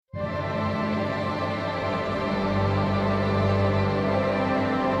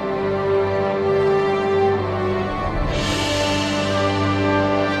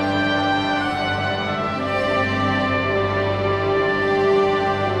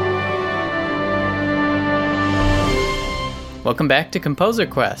Welcome back to Composer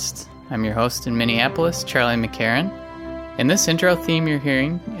Quest. I'm your host in Minneapolis, Charlie McCarran. And this intro theme you're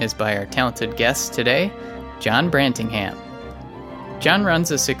hearing is by our talented guest today, John Brantingham. John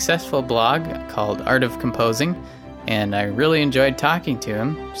runs a successful blog called Art of Composing, and I really enjoyed talking to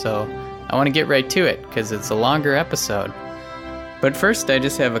him, so I want to get right to it because it's a longer episode. But first, I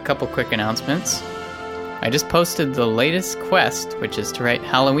just have a couple quick announcements. I just posted the latest quest, which is to write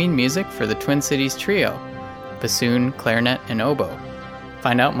Halloween music for the Twin Cities Trio, bassoon, clarinet, and oboe.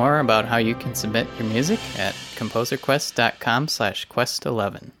 Find out more about how you can submit your music at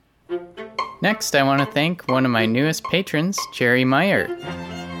composerquest.com/quest11. Next, I want to thank one of my newest patrons, Jerry Meyer.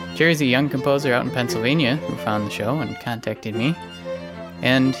 Jerry's a young composer out in Pennsylvania who found the show and contacted me.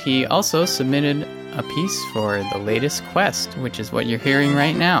 And he also submitted a piece for the latest quest, which is what you're hearing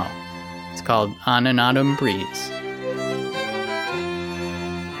right now. It's called On an Autumn Breeze.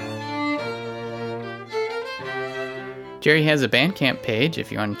 Jerry has a Bandcamp page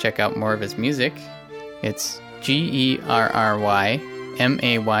if you want to check out more of his music. It's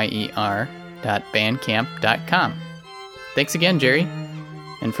GERRYMAYER.bandcamp.com. Thanks again, Jerry.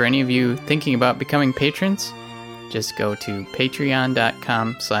 And for any of you thinking about becoming patrons, just go to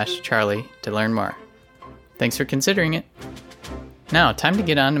patreon.com/Charlie to learn more. Thanks for considering it. Now, time to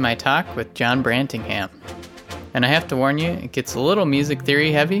get on to my talk with John Brantingham. And I have to warn you, it gets a little music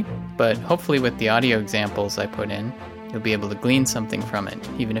theory heavy, but hopefully with the audio examples I put in, you'll be able to glean something from it,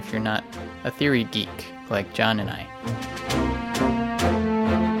 even if you're not a theory geek like John and I.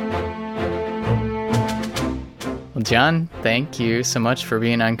 Well, John, thank you so much for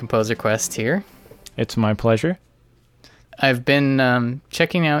being on Composer Quest here. It's my pleasure. I've been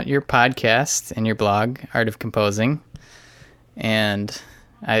checking out your podcast and your blog, Art of Composing, and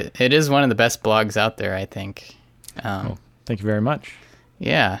it is one of the best blogs out there, I think. Well, thank you very much.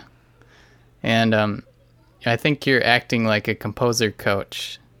 Yeah. And I think you're acting like a composer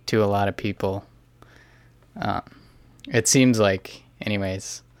coach to a lot of people. It seems like,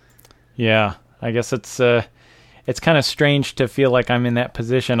 anyways. Yeah, I guess it's kind of strange to feel like I'm in that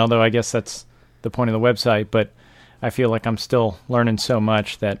position, although I guess that's the point of the website, but I feel like I'm still learning so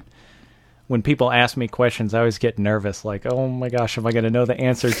much that when people ask me questions, I always get nervous, like, oh my gosh, am I going to know the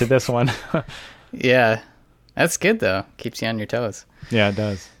answer to this one? Yeah, that's good though. Keeps you on your toes. Yeah, it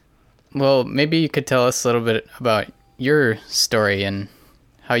does. Well, maybe you could tell us a little bit about your story and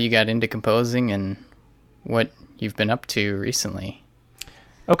how you got into composing and what you've been up to recently.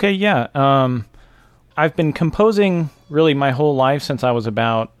 Okay, yeah. I've been composing really my whole life since I was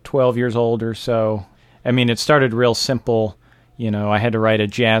about 12 years old or so. I mean, it started real simple. You know, I had to write a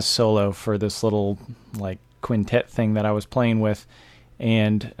jazz solo for this little, like, quintet thing that I was playing with.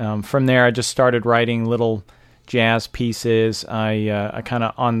 And from there, I just started writing little jazz pieces. I kind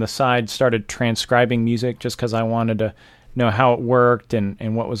of on the side started transcribing music just because I wanted to know how it worked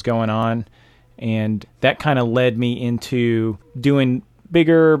and what was going on. And that kind of led me into doing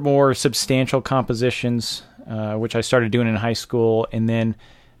bigger, more substantial compositions, which I started doing in high school. And then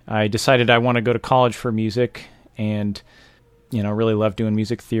I decided I want to go to college for music and, you know, really love doing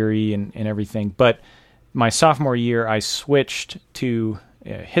music theory and everything. But my sophomore year, I switched to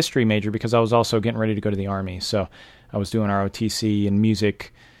history major because I was also getting ready to go to the Army. So I was doing ROTC and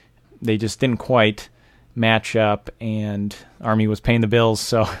music. They just didn't quite match up, and Army was paying the bills,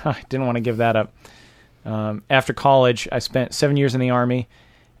 so I didn't want to give that up. After college, I spent 7 years in the Army,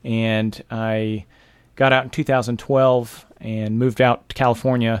 and I got out in 2012 and moved out to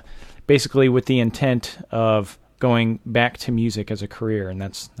California, basically with the intent of going back to music as a career, and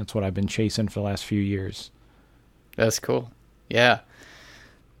that's what I've been chasing for the last few years. That's cool. Yeah.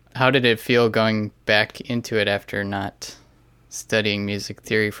 How did it feel going back into it after not studying music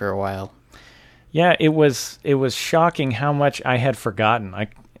theory for a while? Yeah, it was shocking how much I had forgotten.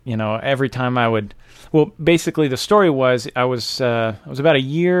 Every time I would, basically the story was I was about a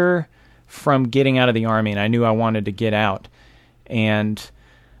year from getting out of the Army, and I knew I wanted to get out, and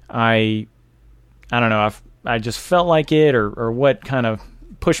I don't know if I just felt like it or what kind of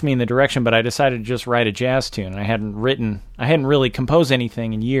pushed me in the direction, but I decided to just write a jazz tune. I hadn't really composed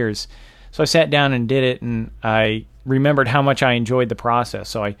anything in years. So I sat down and did it, and I remembered how much I enjoyed the process.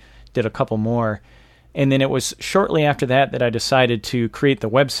 So I did a couple more. And then it was shortly after that I decided to create the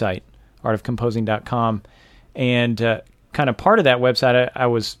website, artofcomposing.com. And kind of part of that website, I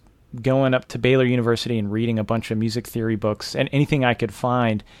was going up to Baylor University and reading a bunch of music theory books and anything I could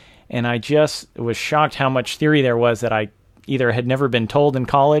find. And I just was shocked how much theory there was that I either had never been told in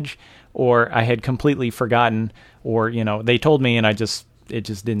college or I had completely forgotten, or, they told me and it just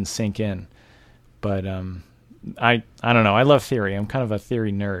didn't sink in. But I don't know. I love theory. I'm kind of a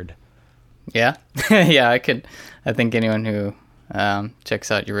theory nerd. Yeah. Yeah, I think anyone who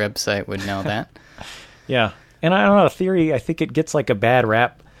checks out your website would know that. Yeah. And I don't know, theory, I think it gets like a bad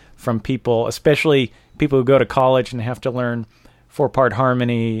rap from people, especially people who go to college and have to learn 4-part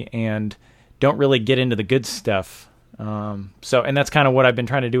harmony and don't really get into the good stuff. And that's kind of what I've been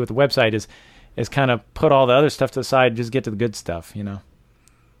trying to do with the website is kind of put all the other stuff to the side, just get to the good stuff, you know?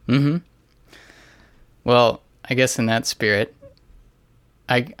 Mm-hmm. Well, I guess in that spirit,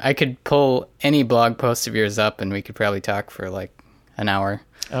 I could pull any blog post of yours up and we could probably talk for like an hour.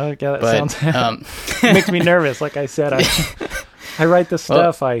 Oh, yeah, that sounds... It makes me nervous. Like I said, I write this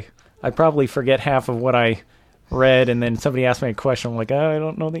stuff. Well, I probably forget half of what I read, and then somebody asks me a question. I'm like, I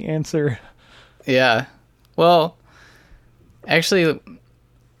don't know the answer. Yeah. Well, actually,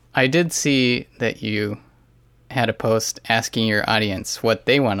 I did see that you had a post asking your audience what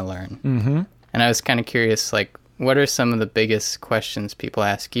they want to learn. Mm-hmm. And I was kind of curious, like, what are some of the biggest questions people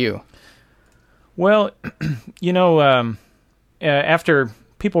ask you? Well, after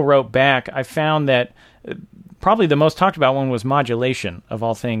people wrote back, I found that probably the most talked about one was modulation, of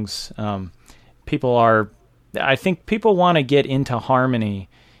all things. I think people want to get into harmony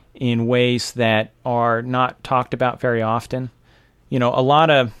in ways that are not talked about very often. You know, a lot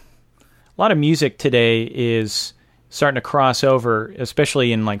of music today is starting to cross over,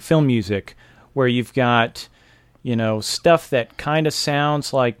 especially in like film music, where you've got, stuff that kind of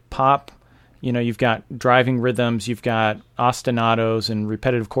sounds like pop. You've got driving rhythms, you've got ostinatos and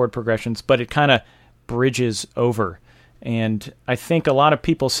repetitive chord progressions, but it kind of bridges over. And I think a lot of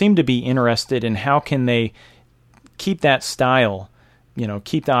people seem to be interested in how can they keep that style,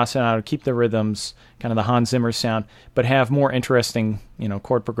 keep the ostinato, keep the rhythms, kind of the Hans Zimmer sound, but have more interesting,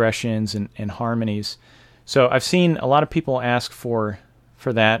 chord progressions and harmonies. So I've seen a lot of people ask for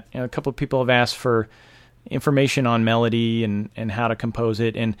that. A couple of people have asked for information on melody and how to compose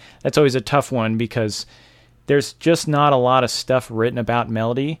it, and that's always a tough one because there's just not a lot of stuff written about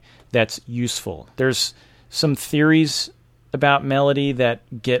melody that's useful. There's some theories about melody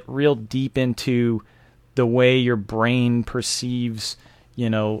that get real deep into the way your brain perceives,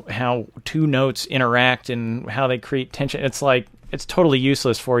 how two notes interact and how they create tension. It's like, it's totally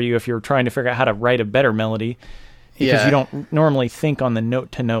useless for you if you're trying to figure out how to write a better melody, because you don't normally think on the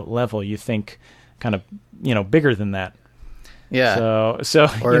note-to-note level. You think kind of, bigger than that. Yeah. So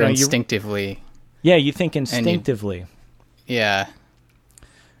or instinctively. You think instinctively. Yeah.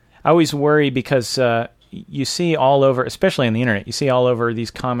 I always worry because you see all over, especially on the internet, you see all over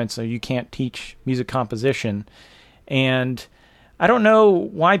these comments that you can't teach music composition. And I don't know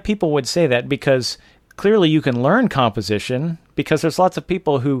why people would say that, because clearly you can learn composition, because there's lots of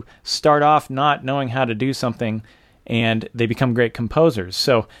people who start off not knowing how to do something and they become great composers.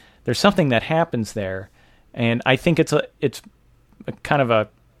 So there's something that happens there. And I think it's a kind of a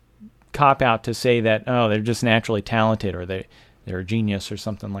cop-out to say that, oh, they're just naturally talented or they're a genius or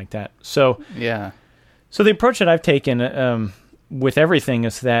something like that. So yeah. So the approach that I've taken with everything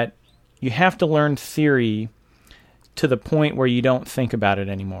is that you have to learn theory to the point where you don't think about it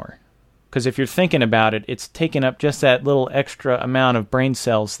anymore. Because if you're thinking about it, it's taking up just that little extra amount of brain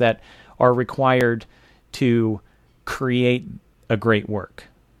cells that are required to create a great work,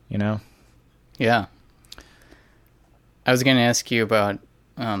 Yeah. I was going to ask you about,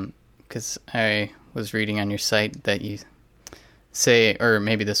 because I was reading on your site that you say, or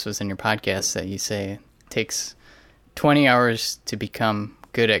maybe this was in your podcast, that you say it takes 20 hours to become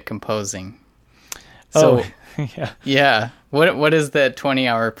good at composing. So, yeah. Yeah. What is that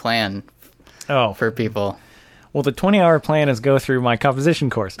 20-hour plan for people? Well, the 20-hour plan is go through my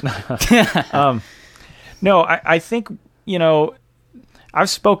composition course. No, I think, I've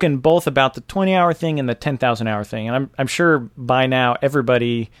spoken both about the 20-hour thing and the 10,000-hour thing, and I'm sure by now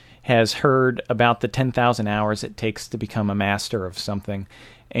everybody has heard about the 10,000 hours it takes to become a master of something,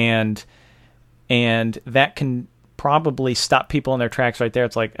 and that can probably stop people in their tracks right there.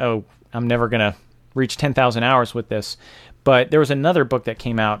 It's like, oh, I'm never going to reach 10,000 hours with this. But there was another book that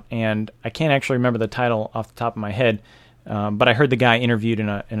came out, and I can't actually remember the title off the top of my head, but I heard the guy interviewed in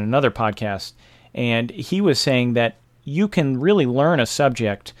another podcast, and he was saying that you can really learn a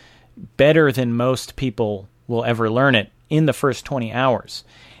subject better than most people will ever learn it in the first 20 hours.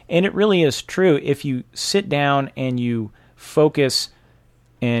 And it really is true. If you sit down and you focus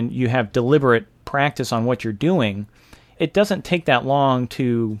and you have deliberate practice on what you're doing, it doesn't take that long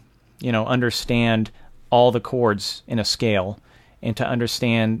to, understand all the chords in a scale and to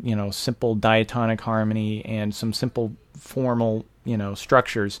understand, simple diatonic harmony and some simple formal,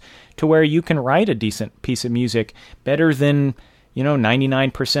 structures, to where you can write a decent piece of music better than,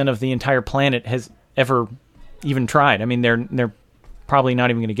 99% of the entire planet has ever even tried. I mean, they're probably not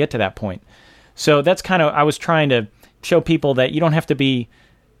even going to get to that point. So that's kind of, I was trying to show people that you don't have to be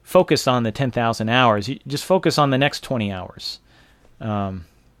focused on the 10,000 hours. You just focus on the next 20 hours. I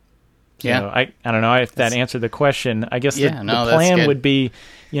don't know if that answered the question. I guess the plan would be,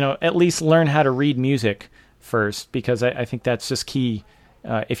 at least learn how to read music first, because I think that's just key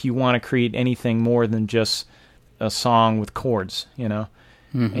if you want to create anything more than just a song with chords,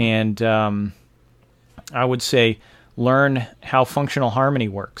 Mm-hmm. And I would say learn how functional harmony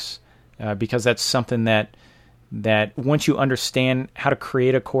works, because that's something that once you understand how to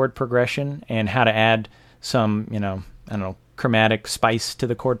create a chord progression and how to add some, chromatic spice to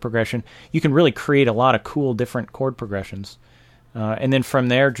the chord progression, you can really create a lot of cool different chord progressions. And then from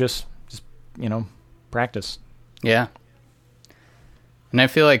there, just practice. Yeah. And I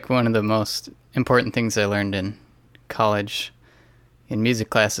feel like one of the most important things I learned in college in music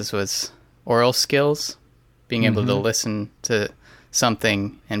classes was oral skills, being able to listen to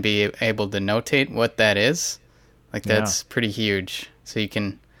something and be able to notate what that is. Like, that's pretty huge. So you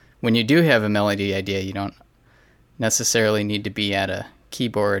can, when you do have a melody idea, you don't necessarily need to be at a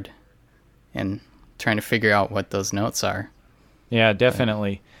keyboard and trying to figure out what those notes are. Yeah,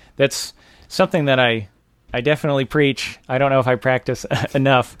 definitely. That's something that I definitely preach. I don't know if I practice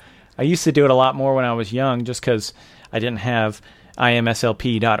enough. I used to do it a lot more when I was young, just because I didn't have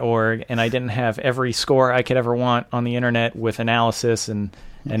imslp.org, and I didn't have every score I could ever want on the internet with analysis and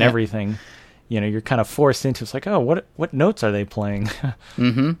everything. You're kind of forced into, it's like, oh, what notes are they playing?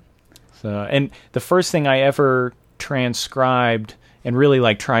 Mm-hmm. So, and the first thing I ever transcribed and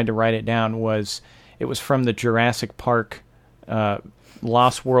really tried to write it down was from the Jurassic Park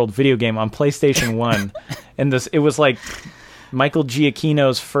Lost World video game on PlayStation 1. And it was like Michael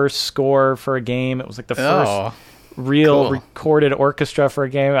Giacchino's first score for a game. It was like the first real recorded orchestra for a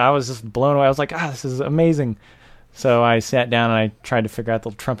game. I was just blown away. I was like, this is amazing. So I sat down and I tried to figure out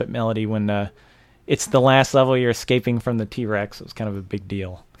the trumpet melody when it's the last level, you're escaping from the T-Rex. It was kind of a big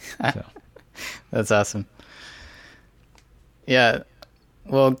deal. So. That's awesome. Yeah.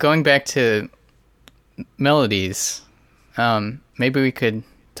 Well, going back to melodies, maybe we could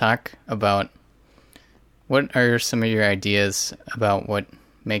talk about what are some of your ideas about what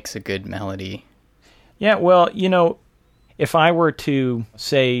makes a good melody? Yeah, well, if I were to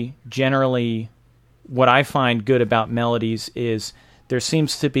say generally what I find good about melodies is there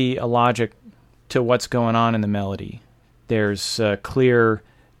seems to be a logic to what's going on in the melody. There's a clear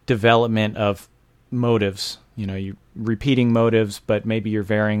development of motives. You're repeating motives, but maybe you're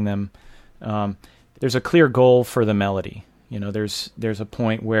varying them. There's a clear goal for the melody. There's a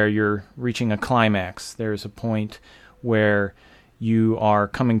point where you're reaching a climax. There's a point where you are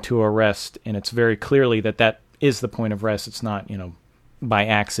coming to a rest, and it's very clearly that is the point of rest. It's not, by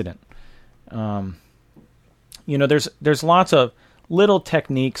accident. There's lots of little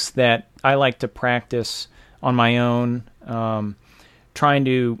techniques that I like to practice on my own, trying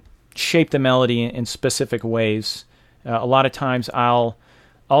to shape the melody in specific ways. A lot of times I'll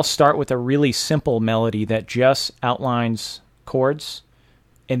start with a really simple melody that just outlines chords,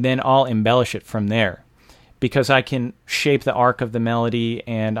 and then I'll embellish it from there, because I can shape the arc of the melody,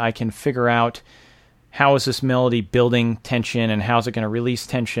 and I can figure out how is this melody building tension and how's it going to release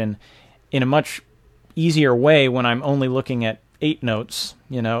tension in a much easier way when I'm only looking at 8 notes,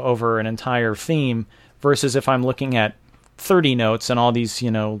 over an entire theme, versus if I'm looking at 30 notes and all these,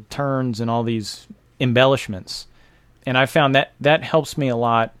 turns and all these embellishments. And I found that helps me a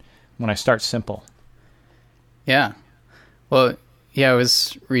lot when I start simple. Yeah. Well, I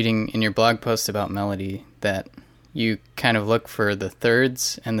was reading in your blog post about melody that you kind of look for the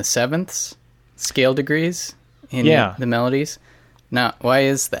thirds and the sevenths scale degrees in the melodies. Now, why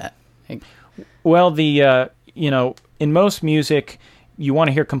is that? Well, in most music, you want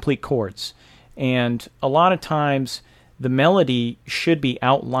to hear complete chords. And a lot of times, the melody should be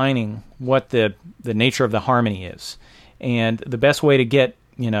outlining what the nature of the harmony is. And the best way to get,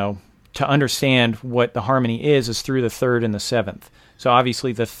 to understand what the harmony is through the third and the seventh. So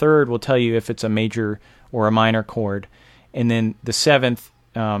obviously the third will tell you if it's a major or a minor chord. And then the seventh,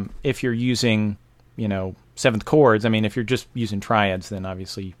 if you're using, seventh chords, if you're just using triads, then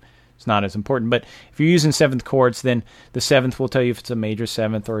obviously it's not as important. But if you're using seventh chords, then the seventh will tell you if it's a major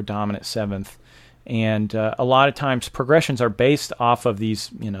seventh or a dominant seventh. And a lot of times progressions are based off of these,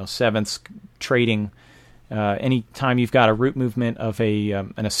 sevenths trading. Anytime you've got a root movement of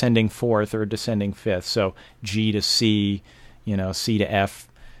an ascending fourth or a descending fifth, so G to C, C to F,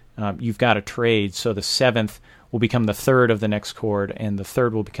 you've got a trade. So the seventh will become the third of the next chord, and the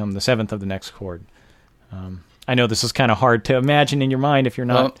third will become the seventh of the next chord. I know this is kind of hard to imagine in your mind if you're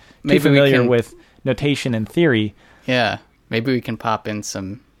not too familiar with notation and theory. Yeah. maybe we can pop in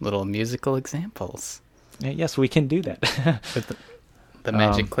some little musical examples. Yes, we can do that. With the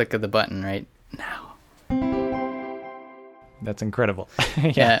magic click of the button right now. That's incredible.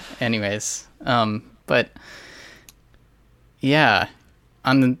 Yeah, anyways. But, yeah,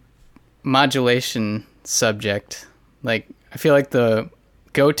 on the modulation subject, like, I feel like the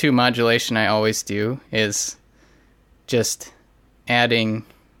go-to modulation I always do is just adding,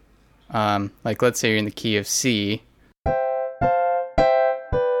 like, let's say you're in the key of C,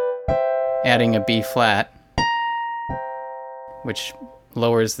 adding a B flat, which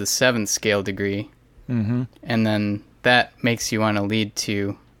lowers the 7th scale degree, and then that makes you want to lead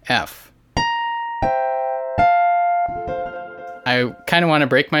to F. I kind of want to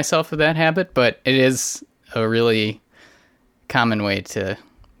break myself of that habit, but it is a really common way to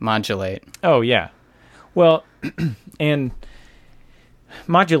modulate. Oh, yeah. Well, and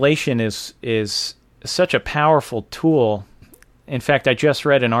modulation is such a powerful tool. In fact, I just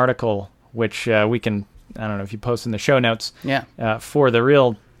read an article, which we can, I don't know if you post in the show notes, for the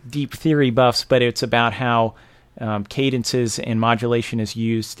real deep theory buffs, but it's about how cadences and modulation is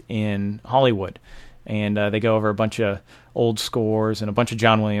used in Hollywood. And they go over a bunch of old scores and a bunch of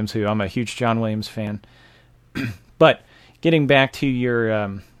John Williams, who I'm a huge John Williams fan. But getting back to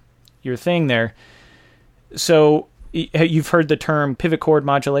your thing there, so you've heard the term pivot chord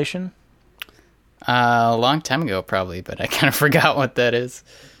modulation? A long time ago, probably, but I kind of forgot what that is.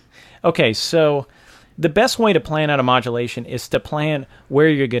 Okay, so the best way to plan out a modulation is to plan where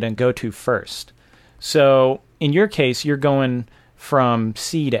you're going to go to first. So in your case, you're going from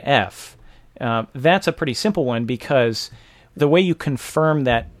C to F. That's a pretty simple one because the way you confirm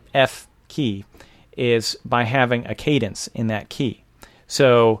that F key is by having a cadence in that key.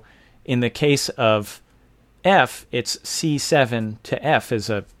 So in the case of F, it's C7 to F is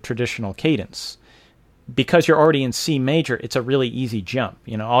a traditional cadence. Because you're already in C major, it's a really easy jump.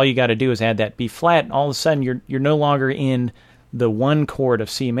 You know, all you got to do is add that B flat, and all of a sudden you're no longer in the 1 chord of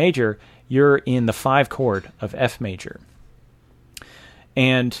C major, you're in the 5 chord of F major.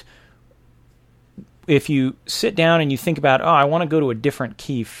 And if you sit down and you think about, I want to go to a different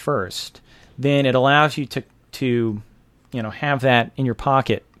key first, then it allows you to have that in your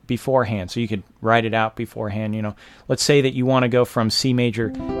pocket beforehand, so you could write it out beforehand. You know, let's say that you want to go from C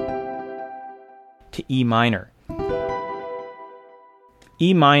major to E minor.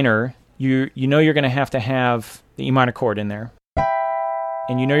 E minor, you know you're going to have the E minor chord in there,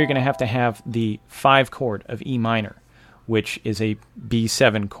 and you know you're going to have the 5 chord of E minor, which is a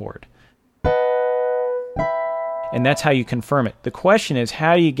B7 chord. And that's how you confirm it. The question is,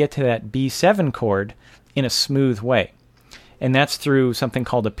 how do you get to that B7 chord in a smooth way? And that's through something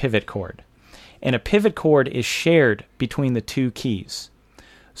called a pivot chord. And a pivot chord is shared between the 2 keys.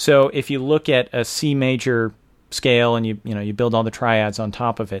 So if you look at a C major scale and you build all the triads on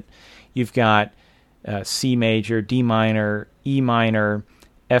top of it, you've got C major, D minor, E minor,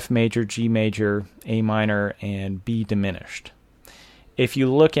 F major, G major, A minor, and B diminished. If you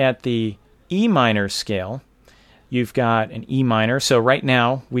look at the E minor scale, you've got an E minor. So right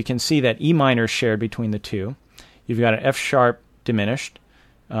now we can see that E minor is shared between the 2. You've got an F sharp diminished.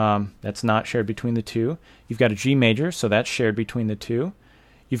 That's not shared between the 2. You've got a G major, so that's shared between the 2.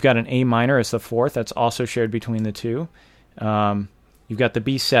 You've got an A minor as the 4th. That's also shared between the 2. You've got the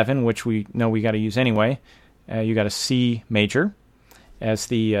B7, which we know we got to use anyway. You got a C major as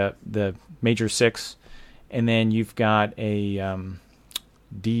the major 6, and then you've got a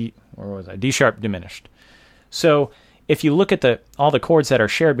D sharp diminished. So if you look at all the chords that are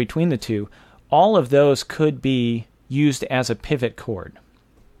shared between the 2, all of those could be used as a pivot chord.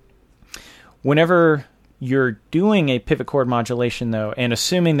 Whenever you're doing a pivot chord modulation, though, and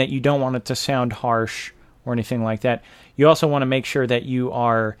assuming that you don't want it to sound harsh or anything like that, you also want to make sure that you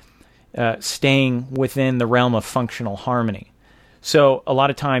are staying within the realm of functional harmony. So a lot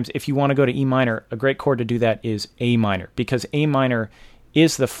of times, if you want to go to E minor, a great chord to do that is A minor, because A minor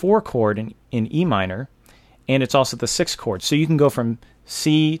is the 4 chord in E minor, and it's also the 6th chord. So you can go from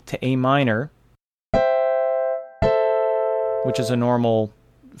C to A minor, which is a normal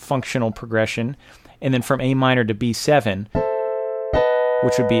functional progression, and then from A minor to B7,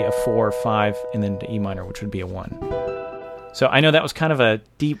 which would be a 4, 5, and then to E minor, which would be a 1. So I know that was kind of a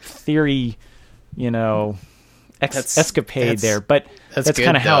deep theory, escapade there, but that's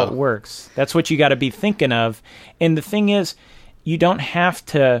kind of how it works. That's what you got to be thinking of. And the thing is, you don't have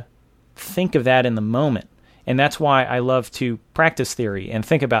to think of that in the moment. And that's why I love to practice theory and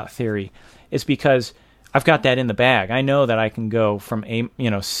think about theory, is because I've got that in the bag. I know that I can go from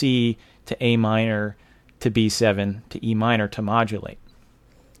C to A minor to B7 to E minor to modulate.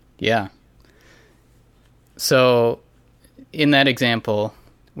 Yeah. So in that example,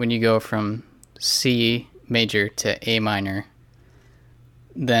 when you go from C major to A minor,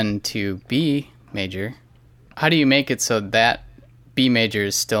 then to B major, how do you make it so that B major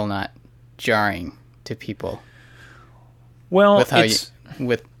is still not jarring to people? Well,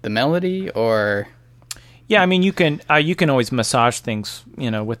 with the melody, or yeah, I mean you can always massage things,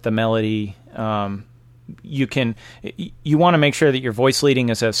 with the melody. You want to make sure that your voice leading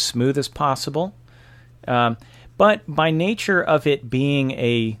is as smooth as possible. But by nature of it being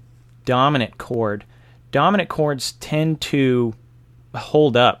a dominant chord, dominant chords tend to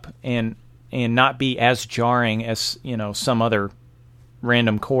hold up and not be as jarring as some other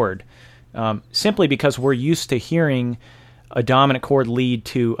random chord, simply because we're used to hearing a dominant chord lead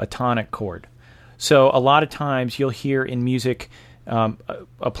to a tonic chord. So a lot of times you'll hear in music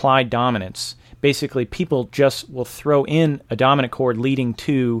applied dominance. Basically, people just will throw in a dominant chord leading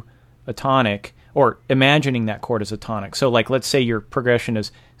to a tonic, or imagining that chord as a tonic. So like, let's say your progression is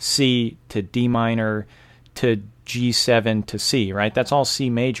C to D minor to G7 to C, right? That's all C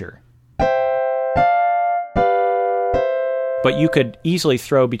major. But you could easily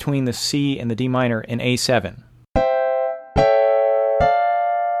throw between the C and the D minor an A7,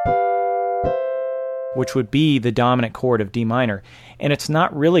 which would be the dominant chord of D minor, and it's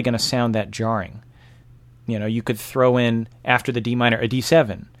not really going to sound that jarring. You could throw in, after the D minor, a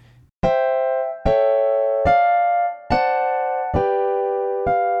D7.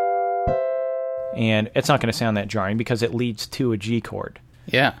 And it's not going to sound that jarring because it leads to a G chord.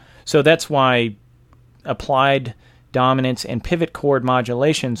 Yeah. So that's why applied dominance and pivot chord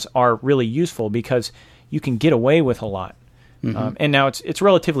modulations are really useful, because you can get away with a lot. Mm-hmm. And now it's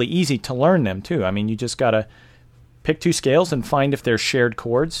relatively easy to learn them too. I mean, you just got to pick two scales and find if they're shared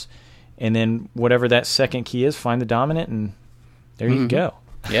chords, and then whatever that second key is, find the dominant, and there you go.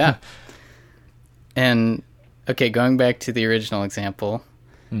 Yeah. And okay, going back to the original example,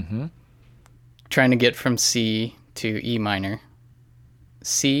 trying to get from C to E minor,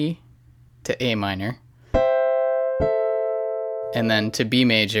 C to A minor, and then to B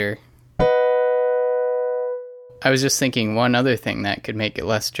major. I was just thinking one other thing that could make it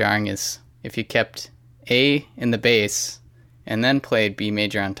less jarring is if you kept A in the bass and then played B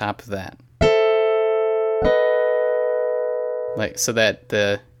major on top of that. Like, so that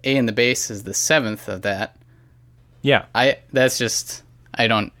the A in the bass is the seventh of that. Yeah. I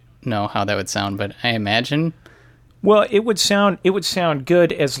don't know how that would sound, but I imagine. Well, it would sound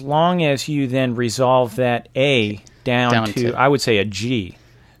good as long as you then resolve that A down to, I would say, a G.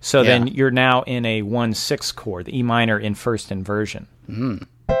 So then you're now in a 1/6 chord, the E minor in first inversion. Mm.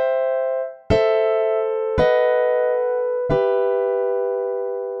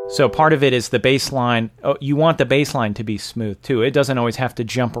 So part of it is the bass line. Oh, you want the bass line to be smooth too. It doesn't always have to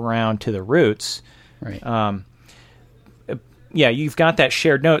jump around to the roots. Right. Yeah, you've got that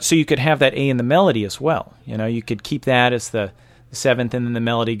shared note, so you could have that A in the melody as well. You could keep that as the seventh, and then the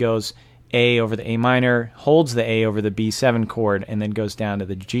melody goes A over the A minor, holds the A over the B7 chord, and then goes down to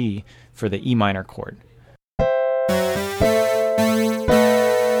the G for the E minor chord.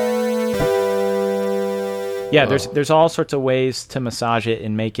 Yeah, there's all sorts of ways to massage it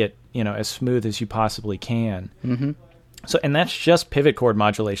and make it, as smooth as you possibly can. Mm-hmm. So, and that's just pivot chord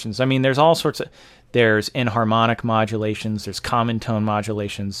modulations. I mean, there's all sorts of, there's enharmonic modulations, there's common tone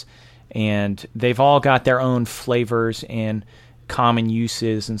modulations, and they've all got their own flavors and common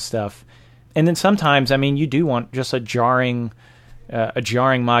uses and stuff. And then sometimes, I mean, you do want just a jarring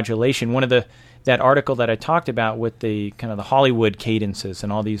modulation. One of that article that I talked about with the kind of the Hollywood cadences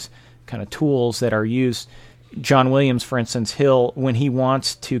and all these kind of tools that are used, John Williams, for instance, when he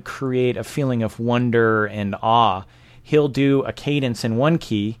wants to create a feeling of wonder and awe, he'll do a cadence in one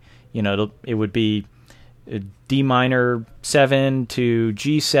key. It would be D minor 7 to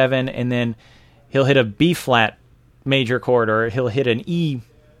G7, and then he'll hit a B flat major chord, or he'll hit an E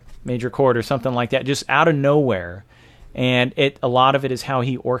major chord or something like that, just out of nowhere. And a lot of it is how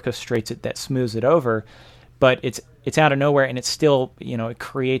he orchestrates it that smooths it over, but it's out of nowhere, and it's still, it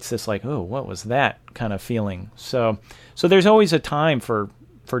creates this like, oh, what was that kind of feeling. So there's always a time for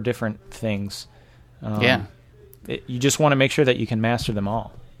different things. You just want to make sure that you can master them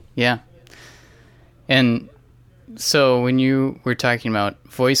all. Yeah. And so when you were talking about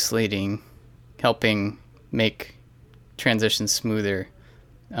voice leading, helping make transitions smoother,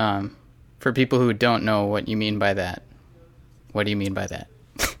 for people who don't know what you mean by that, what do you mean by that?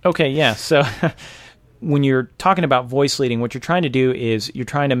 Okay, yeah. So when you're talking about voice leading, what you're trying to do is you're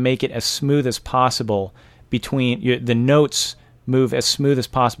trying to make it as smooth as possible between the notes move as smooth as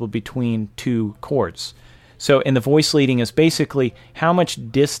possible between two chords. So in the voice leading is basically how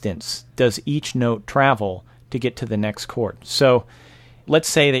much distance does each note travel to get to the next chord. So let's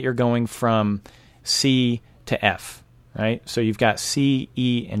say that you're going from C to F, right? So you've got C,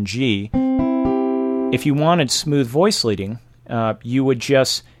 E, and G. If you wanted smooth voice leading, you would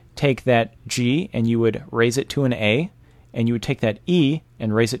just take that G and you would raise it to an A, and you would take that E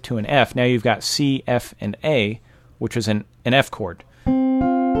and raise it to an F. Now you've got C, F, and A, which is an F chord.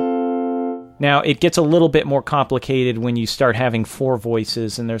 Now, it gets a little bit more complicated when you start having four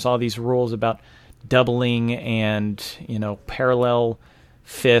voices, and there's all these rules about doubling and, parallel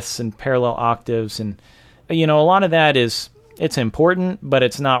fifths and parallel octaves. And, a lot of that it's important, but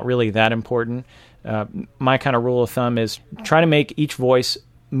it's not really that important. My kind of rule of thumb is try to make each voice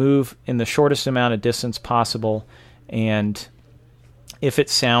move in the shortest amount of distance possible, and if it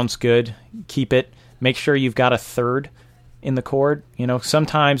sounds good, keep it. Make sure you've got a third in the chord.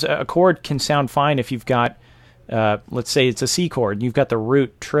 Sometimes a chord can sound fine if you've got, let's say it's a C chord, and you've got the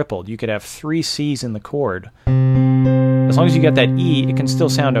root tripled. You could have 3 C's in the chord. As long as you got that E, it can still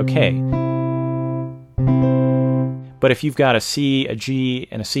sound okay. But if you've got a C, a G,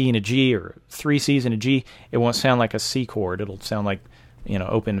 and a C and a G, or 3 C's and a G, it won't sound like a C chord. It'll sound like,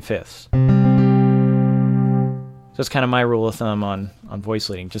 open fifths. So that's kind of my rule of thumb on voice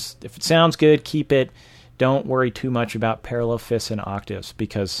leading. Just if it sounds good, keep it. Don't worry too much about parallel fifths and octaves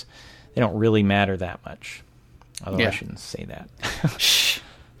because they don't really matter that much. Although I shouldn't say that.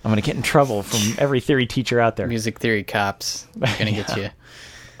 I'm going to get in trouble from every theory teacher out there. Music theory cops are going to get you.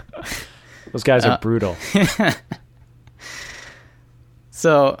 Those guys are brutal.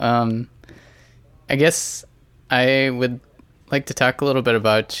 So, I guess I would like to talk a little bit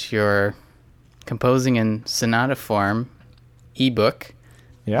about your composing in sonata form ebook.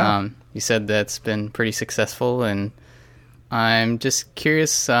 Yeah. You said that's been pretty successful, and I'm just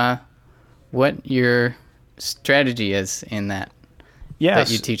curious what your strategy is in that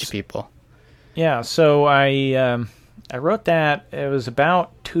that you teach people. Yeah, so I wrote that, it was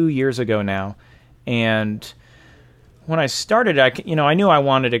about 2 years ago now, and when I started, I knew I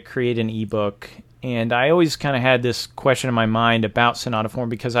wanted to create an ebook, and I always kind of had this question in my mind about sonata form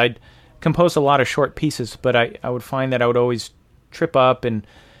because I'd composed a lot of short pieces, but I would find that I would always trip up and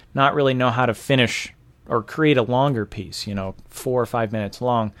not really know how to finish or create a longer piece, 4 or 5 minutes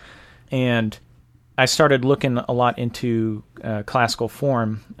long. And I started looking a lot into classical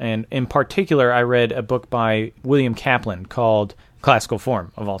form, and in particular, I read a book by William Kaplan called Classical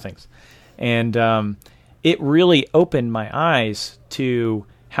Form, of all things. And it really opened my eyes to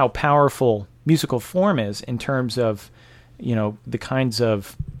how powerful musical form is in terms of, the kinds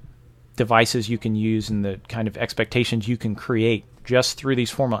of devices you can use and the kind of expectations you can create just through these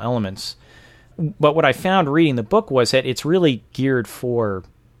formal elements. But what I found reading the book was that it's really geared for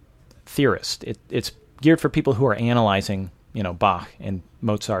theorists. It's geared for people who are analyzing, Bach and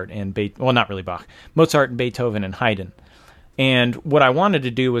Mozart and not really Bach, Mozart and Beethoven and Haydn. And what I wanted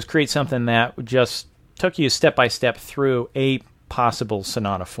to do was create something that just took you step by step through a possible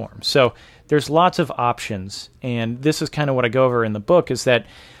sonata form. So there's lots of options, and this is kind of what I go over in the book, is that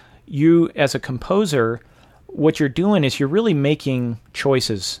you, as a composer, what you're doing is you're really making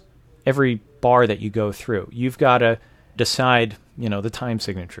choices every bar that you go through. You've got to decide, the time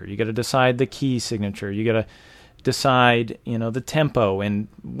signature. You got to decide the key signature. You got to decide, the tempo and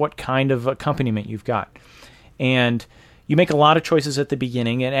what kind of accompaniment you've got. And you make a lot of choices at the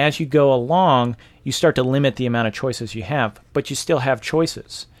beginning, and as you go along, you start to limit the amount of choices you have, but you still have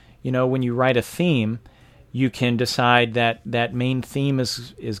choices. When you write a theme, you can decide that main theme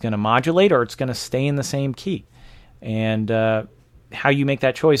is going to modulate or it's going to stay in the same key. And how you make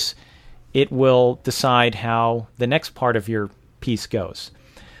that choice, it will decide how the next part of your piece goes.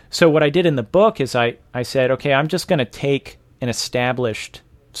 So what I did in the book is I said, okay, I'm just going to take an established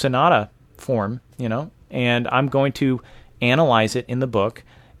sonata form, and I'm going to analyze it in the book,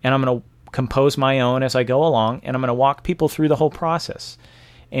 and I'm going to compose my own as I go along, and I'm going to walk people through the whole process.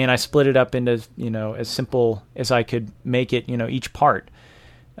 And I split it up into, as simple as I could make it, each part.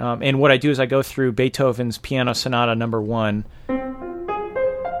 And what I do is I go through Beethoven's Piano Sonata No. 1.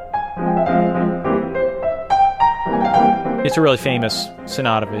 It's a really famous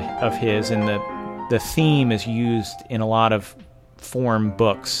sonata of his, and the theme is used in a lot of form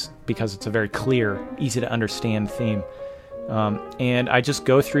books because it's a very clear, easy to understand theme. And I just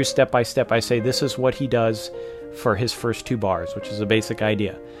go through step by step. I say, this is what he does for his first 2 bars, which is a basic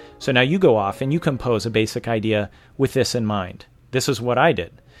idea. So now you go off and you compose a basic idea with this in mind. This is what I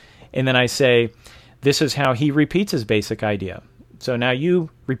did. And then I say, this is how he repeats his basic idea. So now you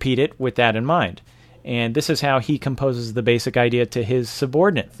repeat it with that in mind. And this is how he composes the basic idea to his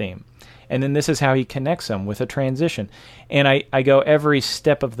subordinate theme. And then this is how he connects them with a transition. And I go every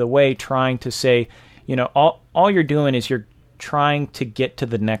step of the way trying to say, all you're doing is you're trying to get to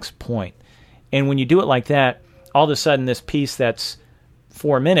the next point. And when you do it like that, all of a sudden this piece that's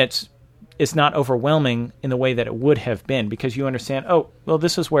 4 minutes is not overwhelming in the way that it would have been, because you understand, oh, well,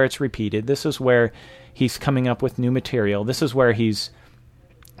 this is where it's repeated. This is where he's coming up with new material. This is where he's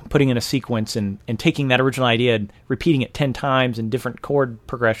putting in a sequence and taking that original idea and repeating it 10 times in different chord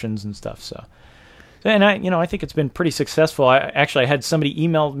progressions and stuff. So, and I think it's been pretty successful. I had somebody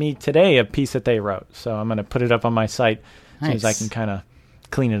email me today a piece that they wrote, so I'm going to put it up on my site as soon as I can kind of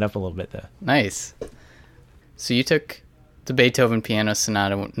clean it up a little bit there. Nice. So you took the Beethoven Piano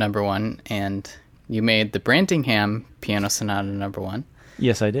Sonata number 1 and you made the Brantingham Piano Sonata number 1.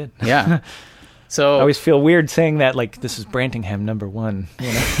 Yes, I did. Yeah. So I always feel weird saying that, like, this is Brantingham number 1.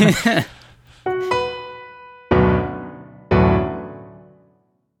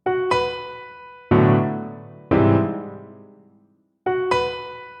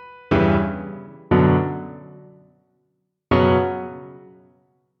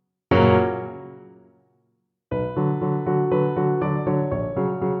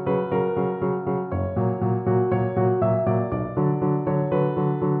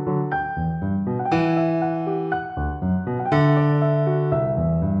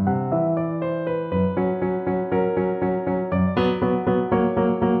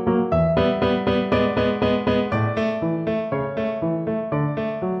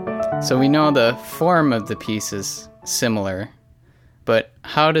 So we know the form of the piece is similar, but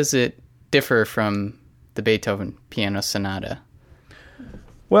how does it differ from the Beethoven Piano Sonata?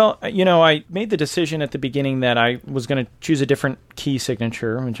 Well, I made the decision at the beginning that I was going to choose a different key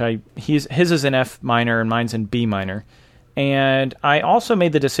signature, which his is in F minor and mine's in B minor. And I also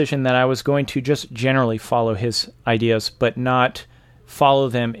made the decision that I was going to just generally follow his ideas, but not follow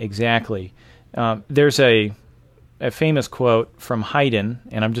them exactly. There's a famous quote from Haydn,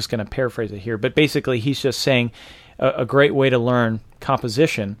 and I'm just going to paraphrase it here, but basically he's just saying a great way to learn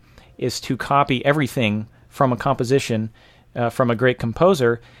composition is to copy everything from a composition from a great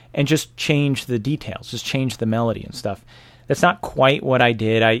composer and just change the details, just change the melody and stuff. That's not quite what I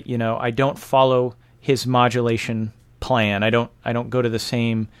did. I don't follow his modulation plan. I don't go to the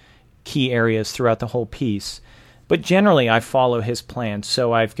same key areas throughout the whole piece, but generally I follow his plan.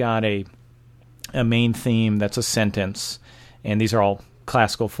 So I've got a main theme that's a sentence, and these are all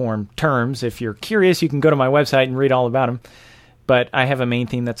classical form terms. If you're curious, you can go to my website and read all about them. But I have a main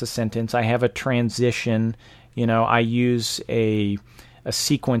theme that's a sentence. I have a transition. I use a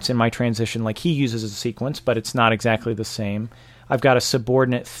sequence in my transition like he uses a sequence, but it's not exactly the same. I've got a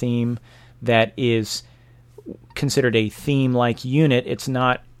subordinate theme that is considered a theme-like unit. It's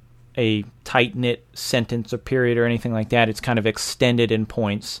not a tight-knit sentence or period or anything like that. It's kind of extended in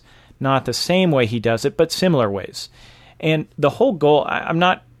points. Not the same way he does it, but similar ways. And the whole goal, I'm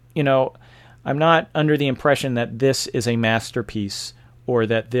not under the impression that this is a masterpiece or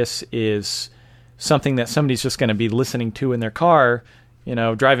that this is something that somebody's just going to be listening to in their car,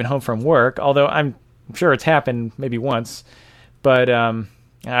 driving home from work, although I'm sure it's happened maybe once. But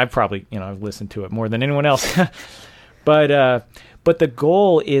I've probably, I've listened to it more than anyone else. But the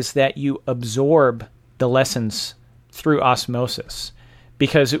goal is that you absorb the lessons through osmosis.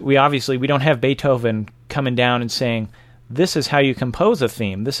 Because we don't have Beethoven coming down and saying, this is how you compose a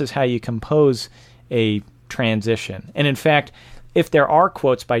theme, this is how you compose a transition. And in fact, if there are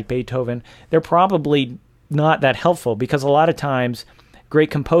quotes by Beethoven, they're probably not that helpful, because a lot of times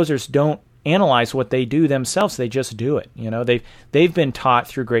great composers don't analyze what they do themselves, they just do it. They've been taught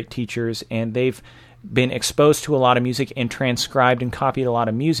through great teachers, and they've been exposed to a lot of music and transcribed and copied a lot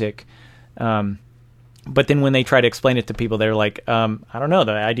of music. But then when they try to explain it to people, they're like, I don't know,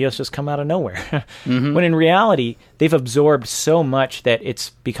 the ideas just come out of nowhere. Mm-hmm. When in reality, they've absorbed so much that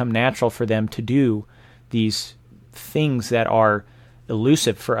it's become natural for them to do these things that are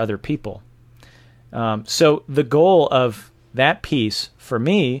elusive for other people. So the goal of that piece, for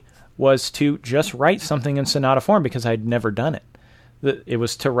me, was to just write something in sonata form, because I'd never done it. It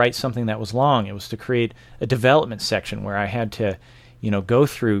was to write something that was long. It was to create a development section where I had to go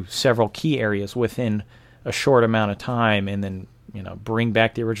through several key areas within a short amount of time, and then, bring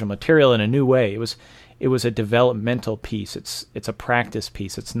back the original material in a new way. It was a developmental piece. It's a practice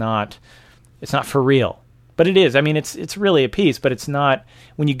piece. It's not for real, but it is. I mean, it's really a piece, but it's not.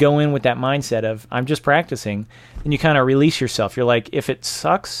 When you go in with that mindset of I'm just practicing, then you kind of release yourself. You're like, if it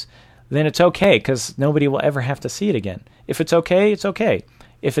sucks, then it's okay, because nobody will ever have to see it again. If it's okay, it's okay.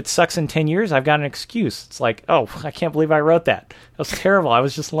 If it sucks in 10 years, I've got an excuse. It's like, oh, I can't believe I wrote that. That was terrible. I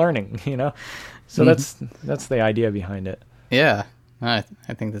was just learning, So that's the idea behind it. Yeah, I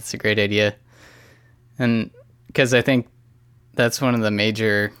think that's a great idea. And because I think that's one of the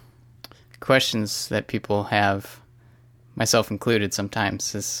major questions that people have, myself included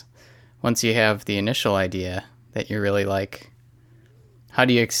sometimes, is once you have the initial idea that you really like, how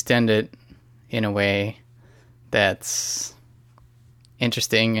do you extend it in a way that's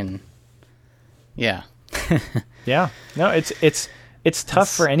interesting and yeah. Yeah. No, it's tough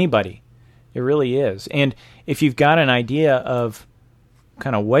for anybody. It really is. And if you've got an idea of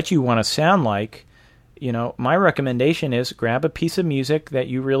kind of what you want to sound like, my recommendation is grab a piece of music that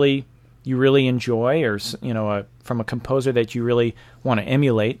you really enjoy, or from a composer that you really want to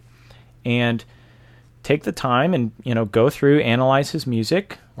emulate, and take the time and go through, analyze his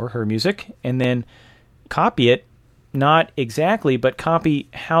music or her music, and then copy it. Not exactly, but copy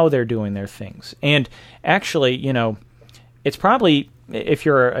how they're doing their things. And actually, it's probably, if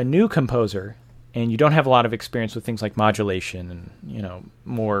you're a new composer and you don't have a lot of experience with things like modulation and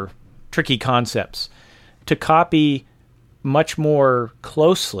more tricky concepts, to copy much more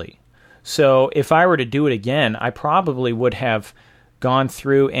closely. So if I were to do it again, I probably would have gone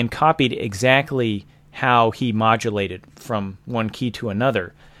through and copied exactly how he modulated from one key to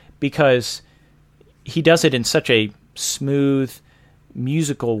another, because he does it in such a smooth,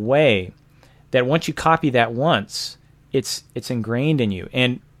 musical way that once you copy that once, it's ingrained in you,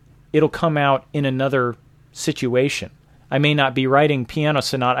 and it'll come out in another situation. I may not be writing piano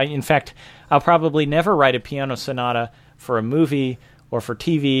sonata. In fact, I'll probably never write a piano sonata for a movie or for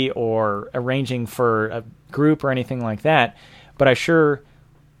TV or arranging for a group or anything like that, but I sure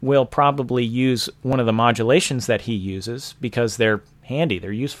will probably use one of the modulations that he uses because they're handy,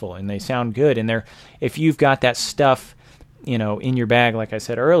 they're useful, and they sound good. And if you've got that stuff, in your bag, like I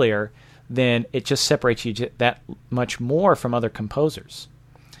said earlier, then it just separates you that much more from other composers.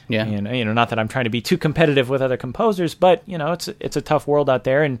 Yeah. And not that I'm trying to be too competitive with other composers, but it's a tough world out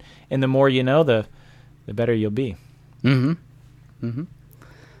there, and the more you know, the better you'll be. Mm-hmm. Mm-hmm.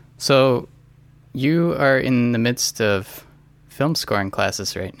 So you are in the midst of film scoring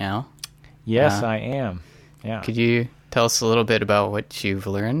classes right now. Yes, I am. Yeah. Could you tell us a little bit about what you've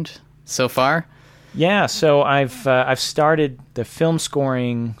learned so far? Yeah, so I've started the film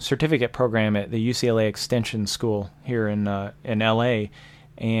scoring certificate program at the UCLA Extension School here in LA,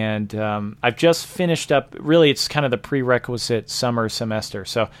 and I've just finished up. Really, it's kind of the prerequisite summer semester.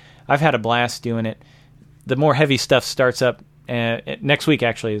 So I've had a blast doing it. The more heavy stuff starts up next week.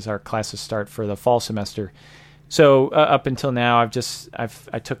 Actually, is our classes start for the fall semester. So up until now, I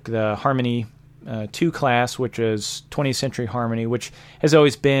took the Harmony 2 class, which is 20th century harmony, which has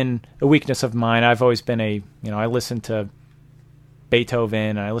always been a weakness of mine. I've always been I listen to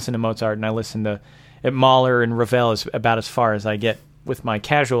Beethoven, and I listen to Mozart, and I listen to Mahler and Ravel is about as far as I get with my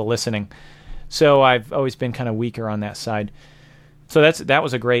casual listening. So I've always been kind of weaker on that side. So that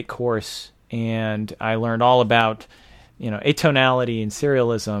was a great course, and I learned all about atonality and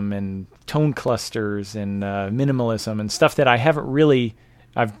serialism and tone clusters and minimalism and stuff that I haven't really.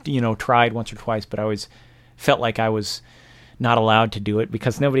 I've tried once or twice, but I always felt like I was not allowed to do it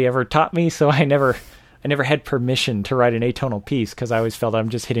because nobody ever taught me. So I never had permission to write an atonal piece because I always felt I'm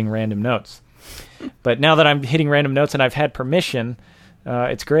just hitting random notes. But now that I'm hitting random notes and I've had permission,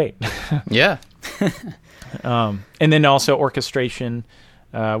 it's great. Yeah. And then also orchestration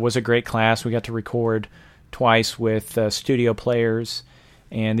was a great class. We got to record twice with studio players.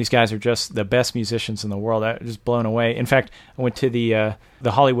 And these guys are just the best musicians in the world. I was just blown away. In fact, I went to the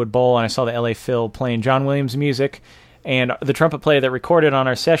Hollywood Bowl, and I saw the LA Phil playing John Williams music, and the trumpet player that recorded on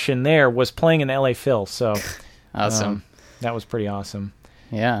our session there was playing in the LA Phil. So awesome. That was pretty awesome.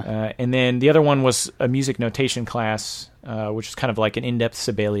 Yeah. And then the other one was a music notation class, which is kind of like an in-depth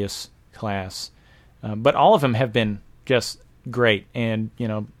Sibelius class. But all of them have been just great. And,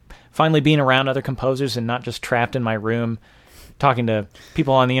 finally being around other composers and not just trapped in my room talking to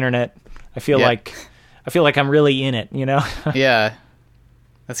people on the internet, I feel like I'm really in it, Yeah,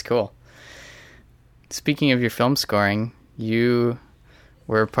 that's cool. Speaking of your film scoring, you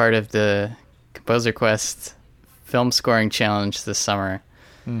were part of the Composer Quest film scoring challenge this summer,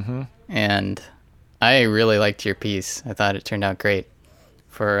 and I really liked your piece. I thought it turned out great.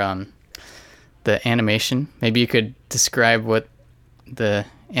 For the animation, maybe you could describe what the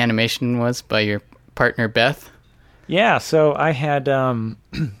animation was by your partner Beth. Yeah, so I had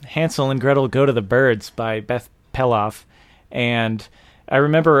Hansel and Gretel Go to the Birds by Beth Peloff, and I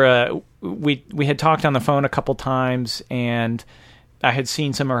remember we had talked on the phone a couple times, and I had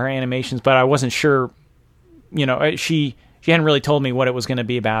seen some of her animations, but I wasn't sure, she hadn't really told me what it was going to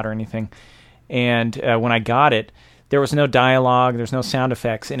be about or anything. And when I got it, there was no dialogue, there's no sound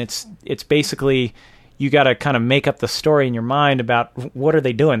effects, and it's basically you got to kind of make up the story in your mind about what are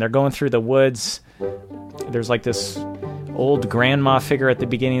they doing. They're going through the woods. There's like this old grandma figure at the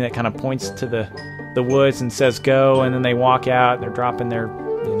beginning that kind of points to the woods and says go, and then they walk out, they're dropping their,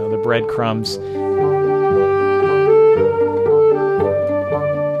 the breadcrumbs.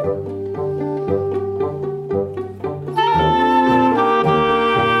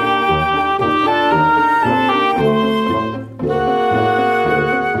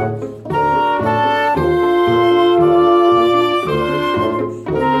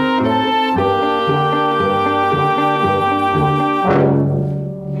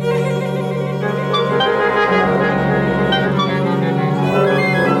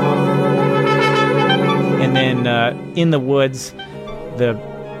 In the woods, the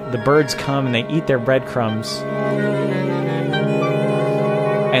birds come and they eat their breadcrumbs,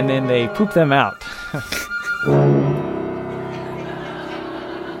 and then they poop them out.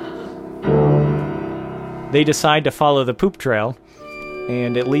 They decide to follow the poop trail,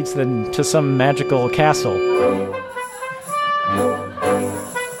 and it leads them to some magical castle.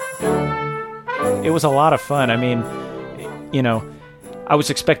 It was a lot of fun. I mean, I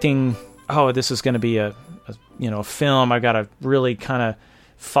was expecting, this is going to be a film. I got to really kind of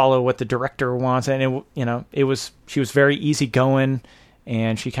follow what the director wants, and she was very easygoing,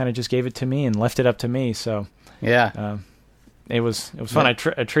 and she kind of just gave it to me and left it up to me. So yeah, it was fun. I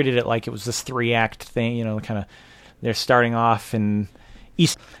treated it like it was this 3-act thing. Kind of they're starting off in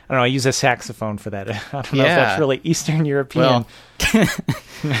East. I don't know. I use a saxophone for that. I don't know if that's really Eastern European.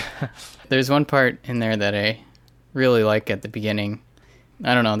 Well, there's one part in there that I really like at the beginning.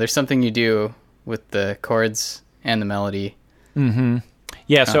 I don't know. There's something you do with the chords and the melody. Mm-hmm.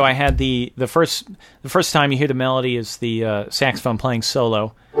 Yeah, so I had the first time you hear the melody is the saxophone playing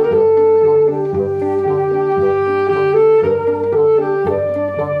solo.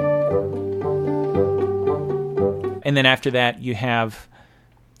 And then after that you have,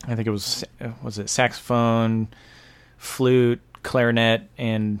 I think it was it saxophone, flute, clarinet,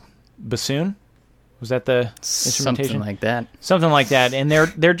 and bassoon? Was that the instrumentation? Something like that. And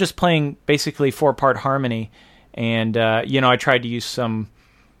they're just playing basically 4-part harmony. And, I tried to use some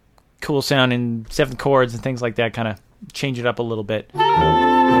cool sound in 7th chords and things like that, kind of change it up a little bit.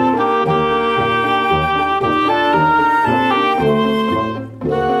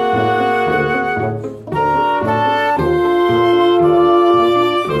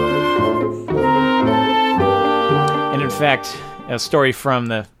 And in fact, a story from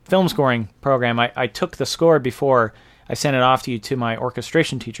the film scoring program, I took the score before I sent it off to my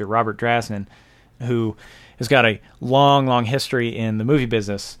orchestration teacher, Robert Drasnin, who has got a long, long history in the movie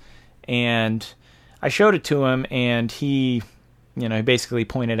business. And I showed it to him, and he basically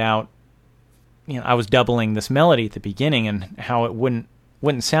pointed out, I was doubling this melody at the beginning and how it wouldn't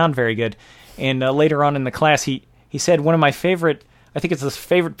sound very good. And later on in the class, he said one of my favorite, I think it's the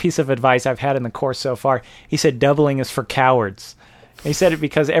favorite piece of advice I've had in the course so far. He said doubling is for cowards. He said it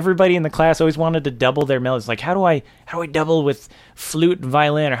because everybody in the class always wanted to double their melodies. Like, how do I double with flute and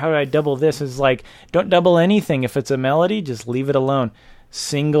violin, or how do I double this? It's like, don't double anything. If it's a melody, just leave it alone.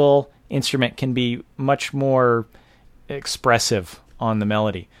 Single instrument can be much more expressive on the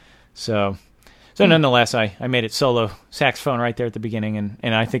melody. So nonetheless, I made it solo saxophone right there at the beginning,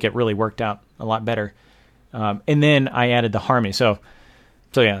 and I think it really worked out a lot better. And then I added the harmony. So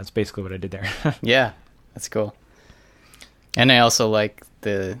yeah, that's basically what I did there. Yeah, that's cool. And I also like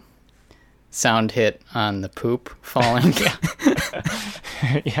the sound hit on the poop falling.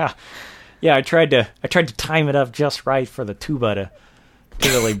 Yeah. I tried to time it up just right for the tuba to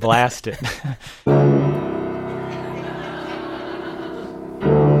really blast it.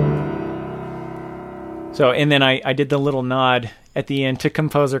 So, and then I did the little nod at the end to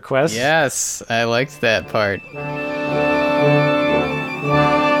Composer Quest. Yes, I liked that part.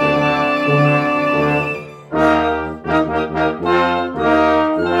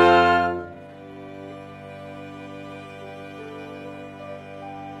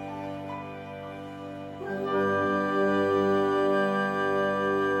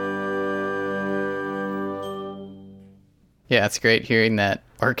 Yeah, it's great hearing that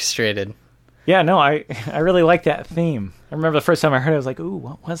orchestrated. Yeah, no, I really like that theme. I remember the first time I heard it, I was like, ooh,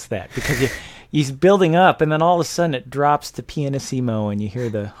 what was that? Because he's building up, and then all of a sudden it drops to pianissimo, and you hear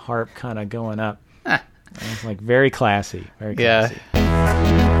the harp kind of going up. It's like very classy, very classy. Yeah.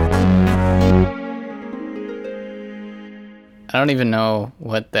 I don't even know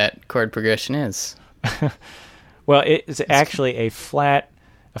what that chord progression is. Well, it's actually a flat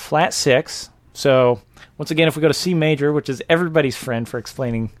 6. So once again, if we go to C major, which is everybody's friend for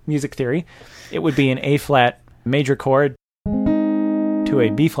explaining music theory, it would be an A flat major chord to a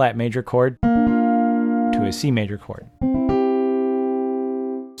B flat major chord to a C major chord.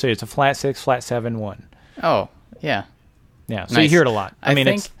 So it's a flat 6, flat 7, 1. Oh, yeah. Yeah, so Nice. you hear it a lot. I mean,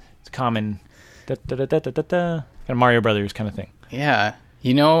 think, it's common, kind of Mario Brothers kind of thing. yeah.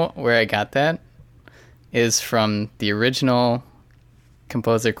 You know where I got that? Is from the original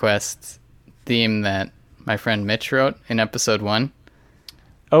Composer Quest theme that my friend Mitch wrote in episode 1.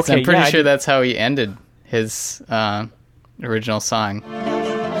 Okay, So I'm pretty yeah, sure that's how he ended his original song.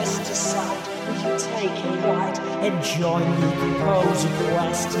 Must decide, will you take a ride and join the Composer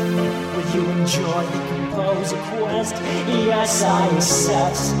Quest? Will you enjoy the Composer Quest? Yes, I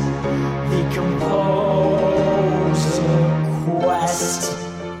accept the Composer Quest.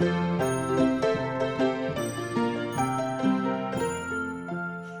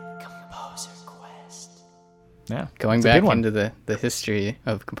 Composer Quest. Yeah, Going it's a back good one. into the history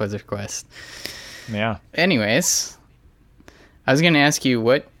of Composer Quest. Yeah. Anyways, I was going to ask you,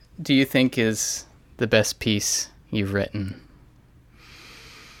 what do you think is the best piece you've written?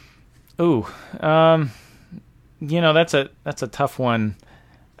 Ooh, that's a tough one.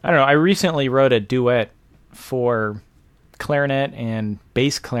 I don't know. I recently wrote a duet for clarinet and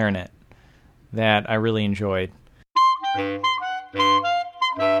bass clarinet that I really enjoyed.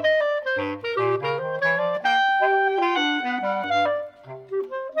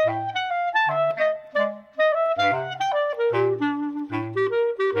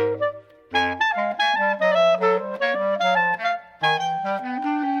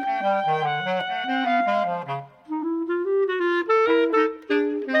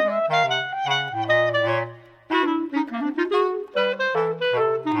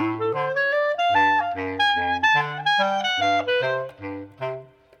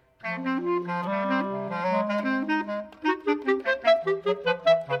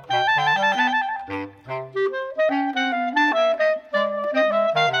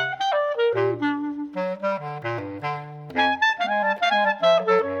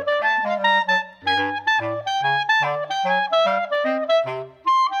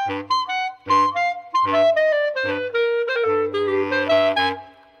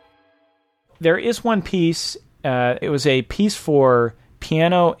 There is one piece, it was a piece for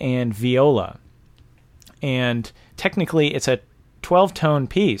piano and viola, and technically it's a 12-tone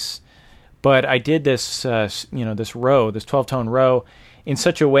piece, but I did this, this 12-tone row, in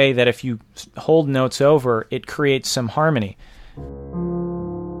such a way that if you hold notes over, it creates some harmony.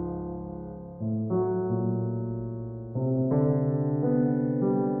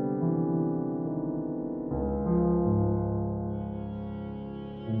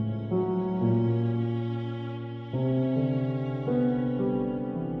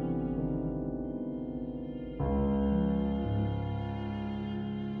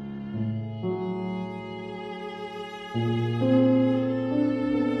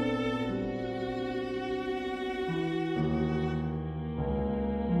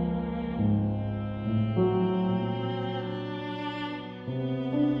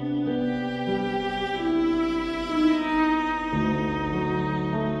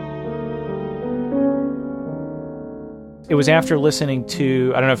 It was after listening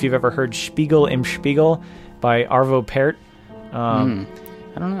to, I don't know if you've ever heard Spiegel im Spiegel by Arvo Pärt. I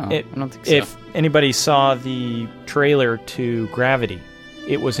don't know. I don't think so. If anybody saw the trailer to Gravity,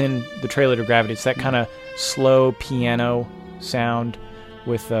 it was in the trailer to Gravity. It's that kind of slow piano sound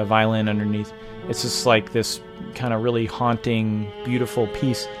with a violin underneath. It's just like this kind of really haunting, beautiful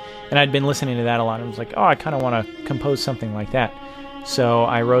piece. And I'd been listening to that a lot. And I was like, oh, I kind of want to compose something like that. So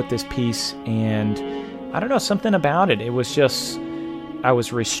I wrote this piece, and I don't know, something about it. It was just, I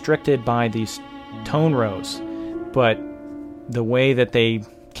was restricted by these tone rows, but the way that they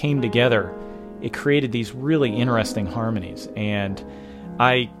came together, it created these really interesting harmonies. And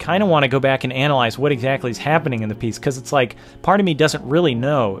I kind of want to go back and analyze what exactly is happening in the piece, because it's like part of me doesn't really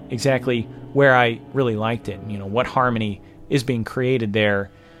know exactly where I really liked it, what harmony is being created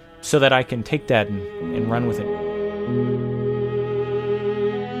there, so that I can take that and run with it.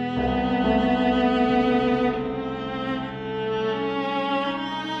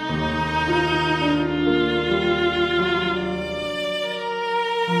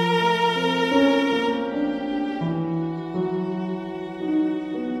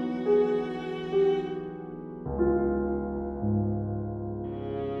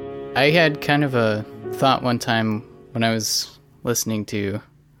 I had kind of a thought one time when I was listening to,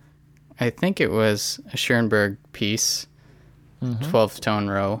 I think it was a Schoenberg piece, 12-tone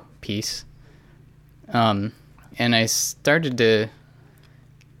row piece. And I started to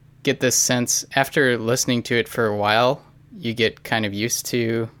get this sense, after listening to it for a while, you get kind of used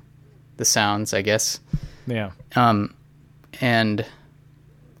to the sounds, I guess. Yeah. And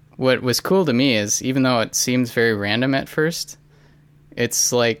what was cool to me is, even though it seems very random at first,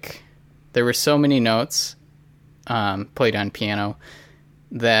 it's like there were so many notes played on piano,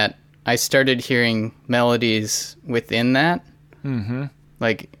 that I started hearing melodies within that. Mm-hmm.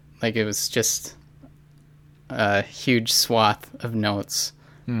 Like it was just a huge swath of notes,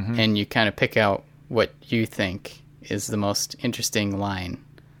 and you kind of pick out what you think is the most interesting line.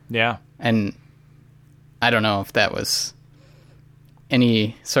 Yeah. And I don't know if that was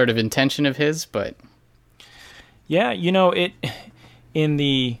any sort of intention of his, but... Yeah, in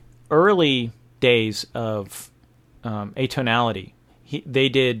the early days of atonality, they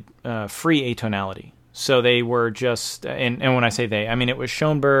did free atonality. So they were just, and when I say they, I mean it was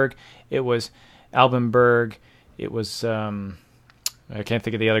Schoenberg, it was Alban, it was, I can't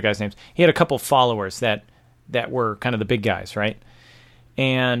think of the other guys' names. He had a couple followers that were kind of the big guys, right?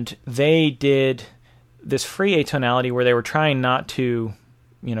 And they did this free atonality where they were trying not to,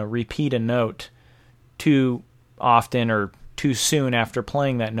 repeat a note too often or too soon after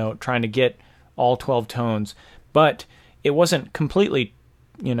playing that note, trying to get all 12 tones. But it wasn't completely,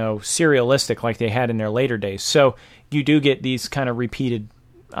 serialistic like they had in their later days. So you do get these kind of repeated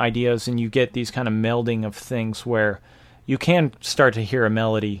ideas, and you get these kind of melding of things where you can start to hear a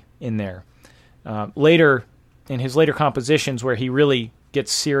melody in there. Later, in his later compositions, where he really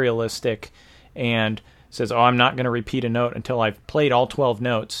gets serialistic and says, I'm not going to repeat a note until I've played all 12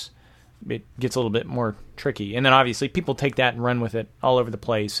 notes, it gets a little bit more tricky. And then obviously people take that and run with it all over the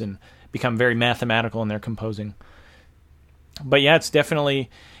place and become very mathematical in their composing. But yeah,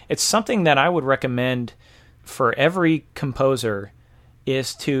 it's something that I would recommend for every composer,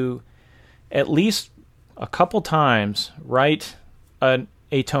 is to at least a couple times write an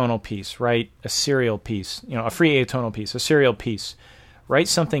atonal piece, write a serial piece, a free atonal piece, a serial piece, write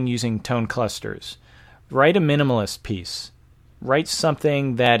something using tone clusters, write a minimalist piece, write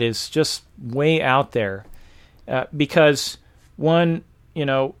something that is just way out there, because one,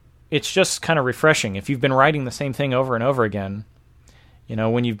 it's just kind of refreshing. If you've been writing the same thing over and over again,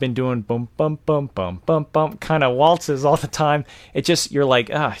 when you've been doing bum, bum, bum, bum, bum, bum, kind of waltzes all the time, you're like,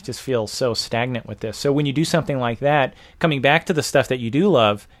 I just feel so stagnant with this. So when you do something like that, coming back to the stuff that you do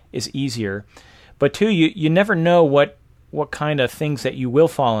love is easier. But two, you never know what kind of things that you will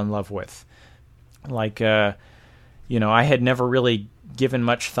fall in love with. Like, I had never really given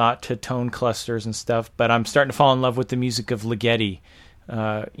much thought to tone clusters and stuff, but I'm starting to fall in love with the music of Ligeti,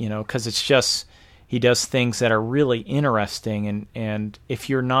 because it's just, he does things that are really interesting, and if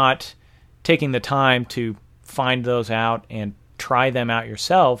you're not taking the time to find those out and try them out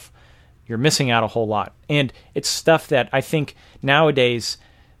yourself, you're missing out a whole lot. And it's stuff that I think nowadays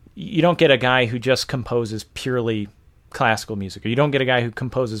you don't get a guy who just composes purely classical music, or you don't get a guy who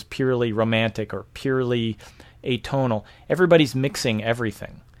composes purely romantic or purely atonal. Everybody's mixing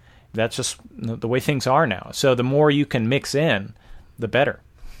everything. That's just the way things are now. So the more you can mix in, the better.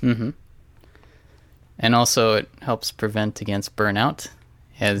 Mm-hmm. And also it helps prevent against burnout,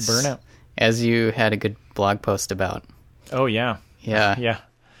 as you had a good blog post about. Oh, yeah. Yeah. Yeah.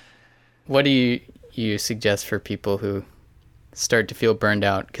 What do you suggest for people who start to feel burned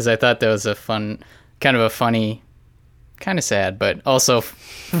out? Because I thought that was a funny, kind of sad, but also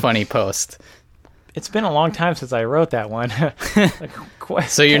funny post. It's been a long time since I wrote that one.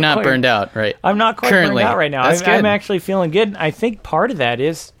 So you're not burned out, right? I'm not quite currently burned out right now. That's good. I'm actually feeling good. I think part of that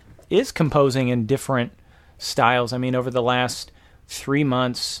is composing in different styles. I mean, over the last 3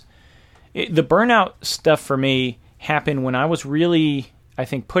 months, the burnout stuff for me happened when I was really, I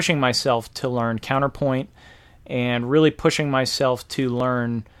think, pushing myself to learn counterpoint and really pushing myself to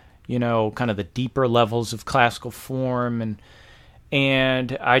learn, kind of the deeper levels of classical form,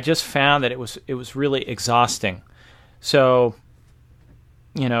 and I just found that it was really exhausting. So,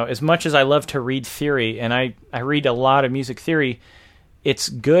 as much as I love to read theory, and I read a lot of music theory, it's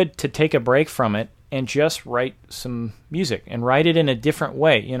good to take a break from it and just write some music and write it in a different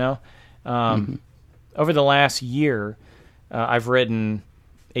way, Over the last year, I've written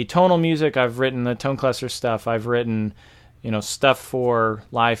atonal music, I've written the tone cluster stuff, I've written, stuff for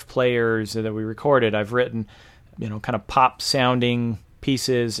live players that we recorded, I've written, kind of pop sounding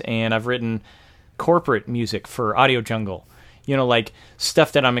pieces, and I've written corporate music for Audio Jungle, like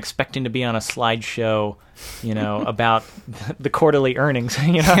stuff that I'm expecting to be on a slideshow, about the quarterly earnings,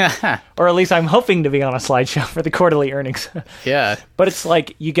 or at least I'm hoping to be on a slideshow for the quarterly earnings. Yeah. But it's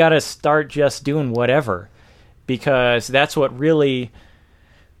like, you got to start just doing whatever, because that's what really,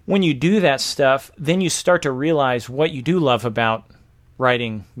 when you do that stuff, then you start to realize what you do love about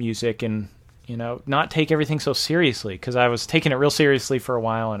writing music, and not take everything so seriously, because I was taking it real seriously for a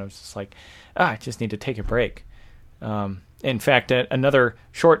while, and I was just like, I just need to take a break. In fact, another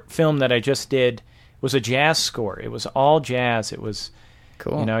short film that I just did was a jazz score. It was all jazz. It was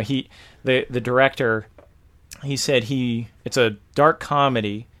cool. The director he said it's a dark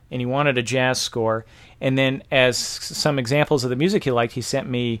comedy, and he wanted a jazz score. And then as some examples of the music he liked, he sent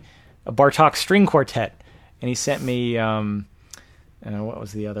me a Bartók string quartet, and he sent me, what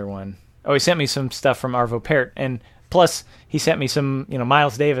was the other one? Oh, he sent me some stuff from Arvo Pärt, and plus he sent me some,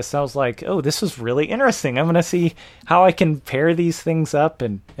 Miles Davis. So I was like, oh, this is really interesting. I'm going to see how I can pair these things up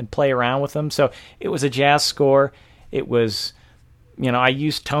and play around with them. So it was a jazz score. It was, I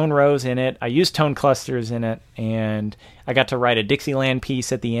used tone rows in it. I used tone clusters in it, and I got to write a Dixieland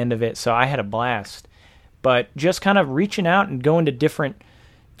piece at the end of it. So I had a blast. But just kind of reaching out and going to different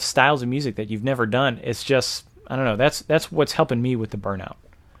styles of music that you've never done, it's just, I don't know, that's what's helping me with the burnout.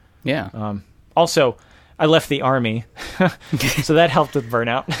 Yeah. Also, I left the Army, so that helped with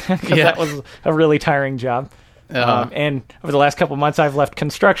burnout, because that was a really tiring job. And over the last couple of months, I've left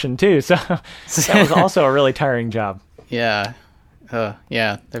construction, too, so that was also a really tiring job. Yeah.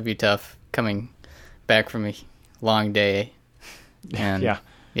 Yeah, that'd be tough, coming back from a long day. And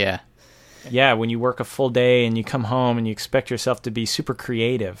Yeah, when you work a full day and you come home and you expect yourself to be super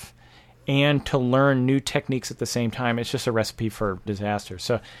creative and to learn new techniques at the same time, it's just a recipe for disaster.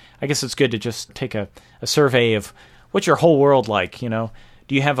 So I guess it's good to just take a survey of what's your whole world like, Do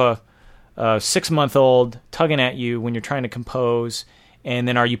you have a 6-month-old tugging at you when you're trying to compose, and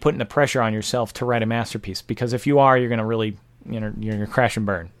then are you putting the pressure on yourself to write a masterpiece? Because if you are, you're going to really, you're going to crash and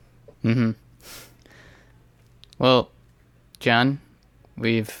burn. Mm-hmm. Well, John,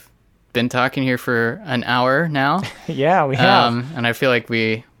 we've been talking here for an hour now. Yeah, we have. And I feel like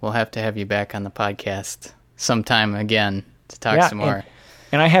we will have to have you back on the podcast sometime again to talk some more.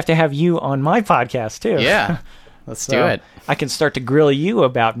 And I have to have you on my podcast, too. Yeah, let's do it. I can start to grill you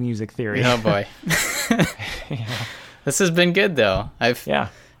about music theory. Oh, boy. This has been good, though. I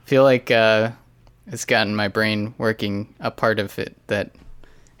feel like it's gotten my brain working a part of it that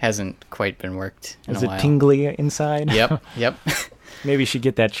hasn't quite been worked in a while. Is it tingly inside? Yep. Maybe you should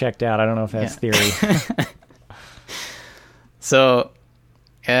get that checked out. I don't know if that's theory. So,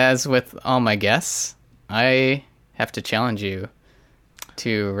 as with all my guests, I have to challenge you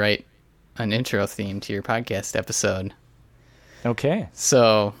to write an intro theme to your podcast episode. Okay.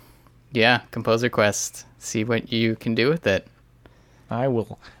 So, Composer Quest. See what you can do with it. I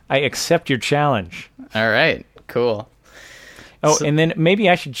will. I accept your challenge. All right. Cool. Oh, and then maybe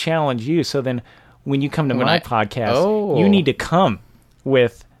I should challenge you. So then when you come to my podcast, you need to come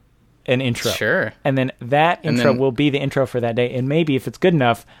with an intro. Sure. And then that intro will be the intro for that day. And maybe if it's good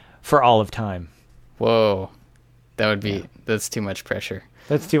enough, for all of time. Whoa. That would be, that's too much pressure.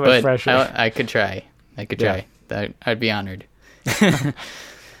 That's too much pressure. I could try. I'd be honored.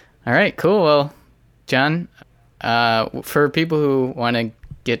 All right, cool. Well, John, for people who want to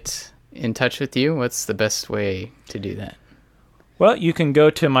get in touch with you, what's the best way to do that? Well, you can go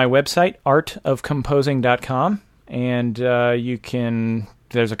to my website, artofcomposing.com, and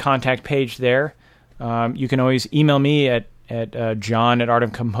there's a contact page there. You can always email me at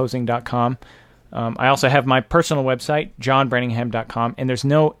john@artofcomposing.com. I also have my personal website, johnbrantingham.com, and there's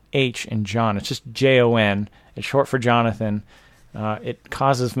no H in John. It's just Jon. It's short for Jonathan. It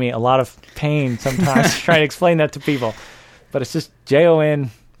causes me a lot of pain sometimes trying to explain that to people. But it's just Jon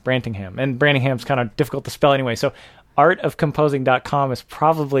Brantingham. And Brantingham's kind of difficult to spell anyway. So artofcomposing.com is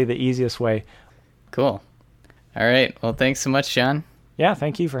probably the easiest way. Cool. All right. Well, thanks so much, John. Yeah,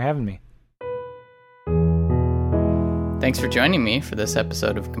 thank you for having me. Thanks for joining me for this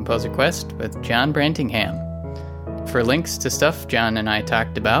episode of Composer Quest with John Brantingham. For links to stuff John and I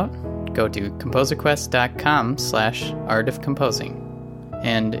talked about, go to composerquest.com/artofcomposing.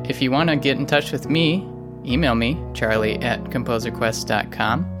 And if you want to get in touch with me, email me,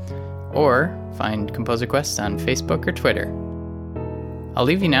 charlie@composerquest.com, or find Composer Quest on Facebook or Twitter. I'll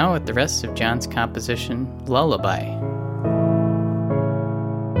leave you now with the rest of John's composition, Lullaby.